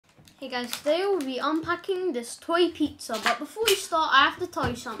Hey guys, today we'll be unpacking this toy pizza, but before we start I have to tell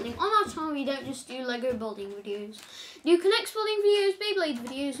you something. On our channel we don't just do Lego building videos. We do Connect building videos, Beyblade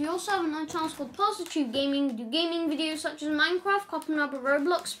videos. We also have another channel called Parsatube Gaming. We do gaming videos such as Minecraft, Copper Rubber,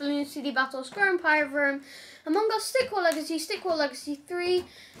 Roblox, Bloons, City Battle, Square Empire Room, Among Us, Stick War Legacy 3,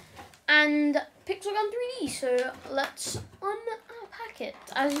 and Pixel Gun 3D. So let's unpack it.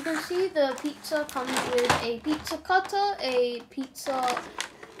 As you can see, the pizza comes with a pizza cutter, a pizza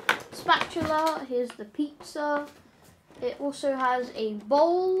spatula. Here's the pizza. It also has a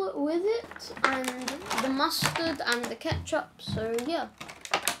bowl with it and the mustard and the ketchup. So yeah,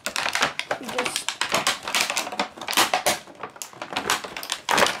 we just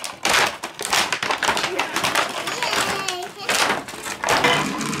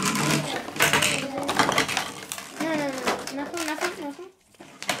nothing.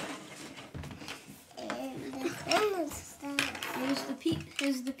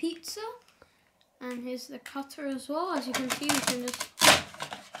 Here's the pizza, and here's the cutter as well. As you can see, we can just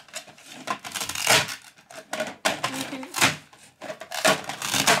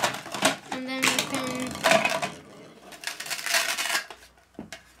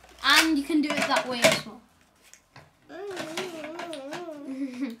and you can do it that way as well.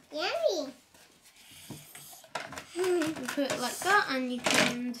 Yummy. You put it like that, and you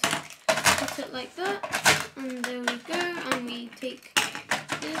can put it like that, and there we go. And we take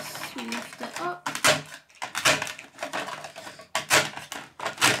this, we lift it up.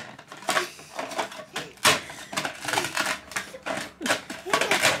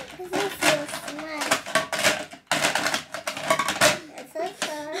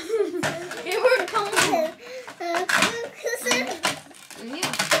 It won't come off. And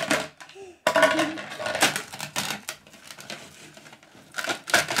yeah.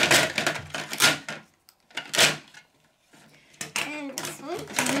 And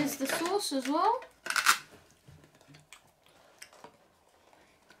here's the sauce as well.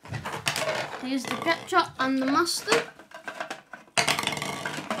 Here's the ketchup and the mustard.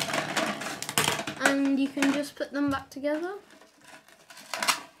 And you can just put them back together.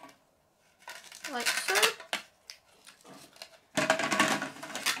 Like so.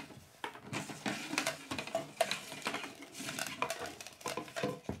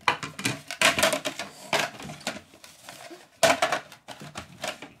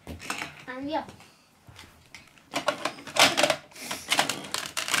 And yeah.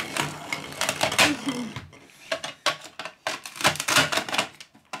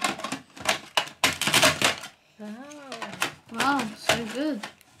 Wow, so good.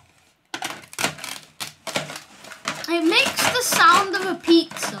 It makes the sound of a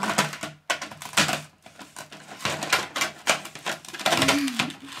pizza.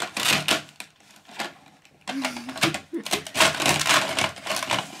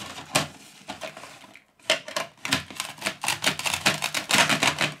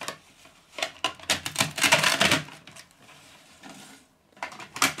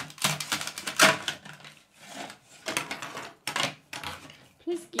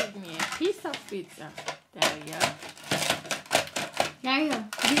 Please give me a piece of pizza. There we go. There you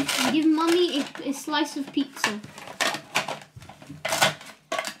go. Give mommy a slice of pizza.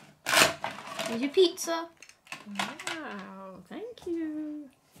 Here's your pizza. Wow, thank you.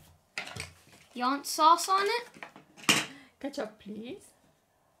 You want sauce on it? Ketchup, please.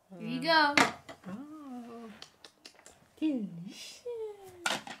 Here you go. Oh, delicious.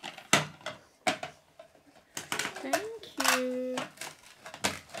 Thank you.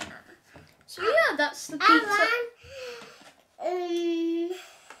 So yeah, that's the pizza.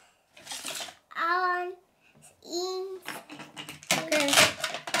 I want eat. Okay.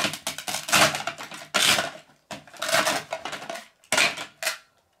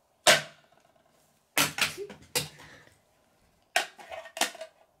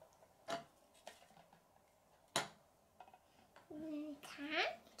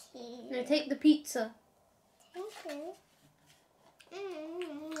 Now take the pizza. Thank you.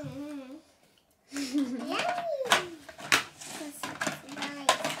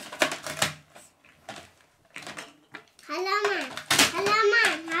 Yummy. Hello, Ma.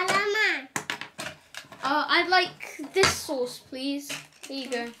 I'd like this sauce, please. Here you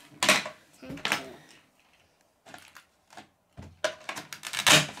go. Thank you.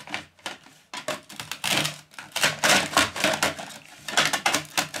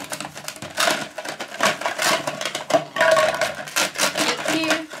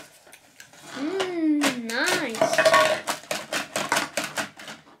 Nice.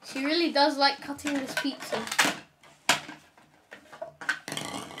 She really does like cutting this pizza.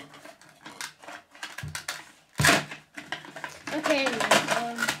 Okay, anyway,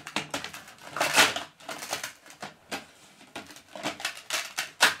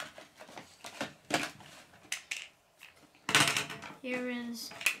 here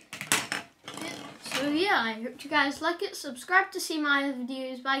is it. So yeah, I hope you guys like it. Subscribe to see my other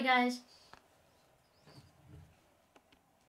videos. Bye guys.